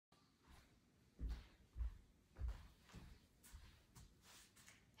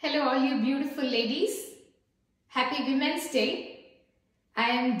all you beautiful ladies. Happy Women's Day. I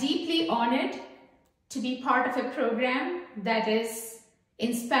am deeply honored to be part of a program that is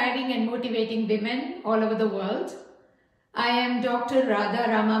inspiring and motivating women all over the world. I am Dr.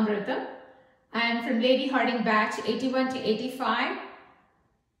 Radha Ramamrutham. I am from Lady Hardinge batch 81 to 85.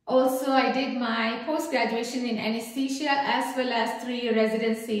 Also, I did my post-graduation in anesthesia as well as 3-year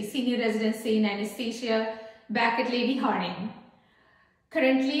residency, senior residency in anesthesia back at Lady Hardinge.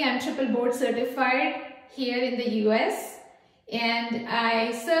 Currently, I'm triple board certified here in the US, and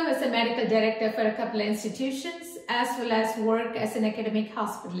I serve as a medical director for a couple of institutions as well as work as an academic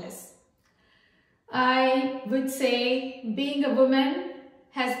hospitalist. I would say being a woman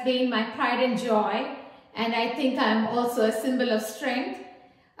has been my pride and joy, and I think I'm also a symbol of strength,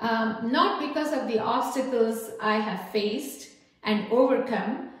 not because of the obstacles I have faced and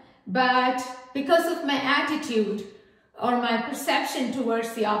overcome, but because of my attitude or my perception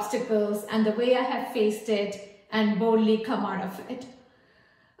towards the obstacles and the way I have faced it and boldly come out of it.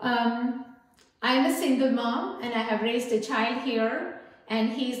 I am a single mom and I have raised a child here, and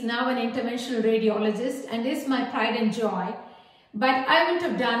he's now an interventional radiologist and is my pride and joy. But I wouldn't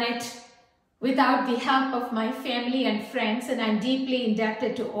have done it without the help of my family and friends, and I'm deeply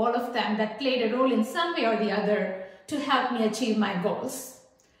indebted to all of them that played a role in some way or the other to help me achieve my goals.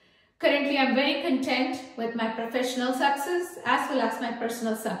 Currently, I'm very content with my professional success as well as my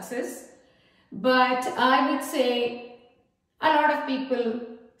personal success. But I would say a lot of people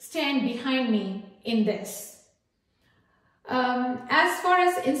stand behind me in this. As far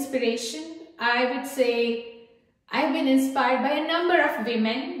as inspiration, I would say I've been inspired by a number of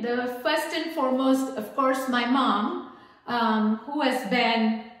women. The first and foremost, of course, my mom, who has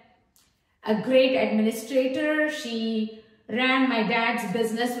been a great administrator. She ran my dad's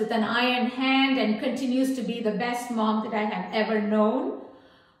business with an iron hand and continues to be the best mom that I have ever known.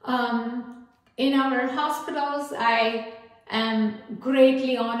 In our hospitals, I am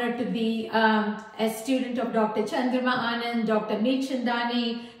greatly honored to be a student of Dr. Chandrama Anand, Dr.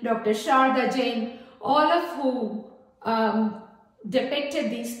 Meetchandani, Dr. Sharda Jain, all of who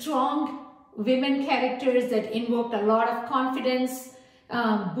depicted these strong women characters that invoked a lot of confidence,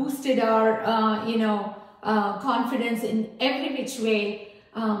 boosted our, confidence in every which way.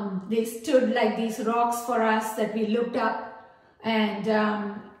 They stood like these rocks for us that we looked up and,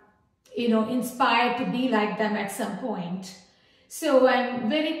 inspired to be like them at some point. So I'm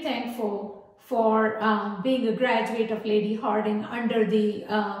very thankful for being a graduate of Lady Hardinge under the,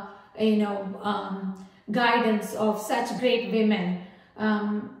 guidance of such great women.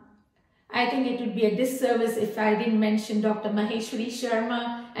 I think it would be a disservice if I didn't mention Dr. Maheshwari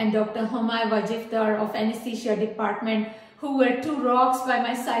Sharma and Dr. Homai Wajifdar of anesthesia department, who were two rocks by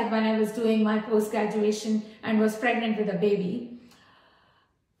my side when I was doing my post-graduation and was pregnant with a baby.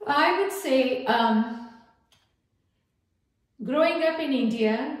 I would say growing up in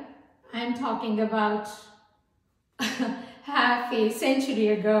India, I'm talking about half a century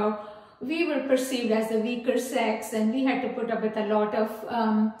ago, we were perceived as the weaker sex, and we had to put up with a lot of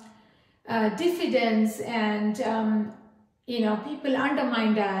diffidence, and people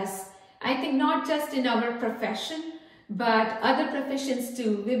undermined us. I think not just in our profession, but other professions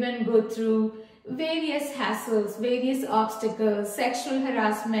too. Women go through various hassles, various obstacles, sexual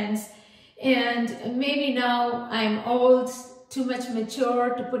harassments, and maybe now I'm old, too much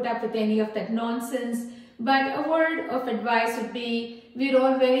mature to put up with any of that nonsense. But a word of advice would be, we're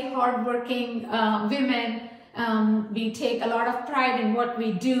all very hardworking women. We take a lot of pride in what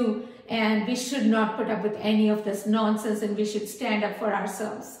we do, and we should not put up with any of this nonsense, and we should stand up for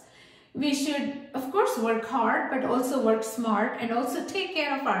ourselves. We should, of course, work hard, but also work smart and also take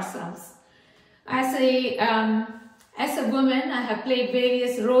care of ourselves. As a woman, I have played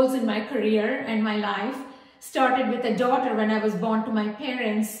various roles in my career and my life. Started with a daughter when I was born to my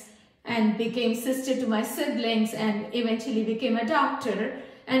parents, and became sister to my siblings, and eventually became a doctor,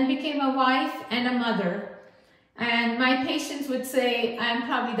 and became a wife and a mother. And my patients would say I'm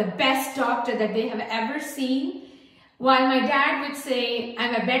probably the best doctor that they have ever seen, while my dad would say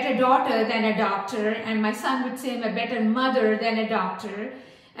I'm a better daughter than a doctor, and my son would say I'm a better mother than a doctor.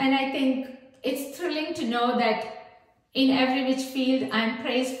 And I think it's thrilling to know that in every which field I'm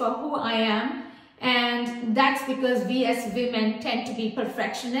praised for who I am, and that's because we as women tend to be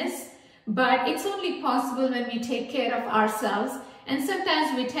perfectionists. But it's only possible when we take care of ourselves, and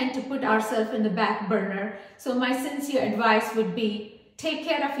sometimes we tend to put ourselves in the back burner. So my sincere advice would be, take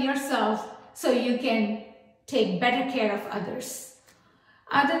care of yourself so you can take better care of others.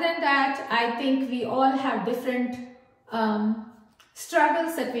 Other than that, I think we all have different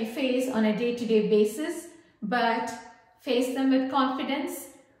struggles that we face on a day-to-day basis, but face them with confidence.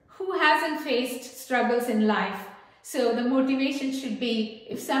 who hasn't faced struggles in life? So the motivation should be,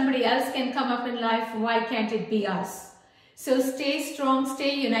 if somebody else can come up in life, why can't it be us? So stay strong,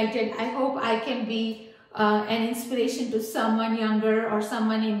 stay united. I hope I can be an inspiration to someone younger or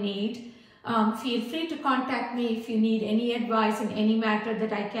someone in need. Feel free to contact me if you need any advice in any matter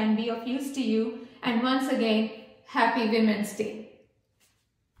that I can be of use to you. And once again, happy Women's Day.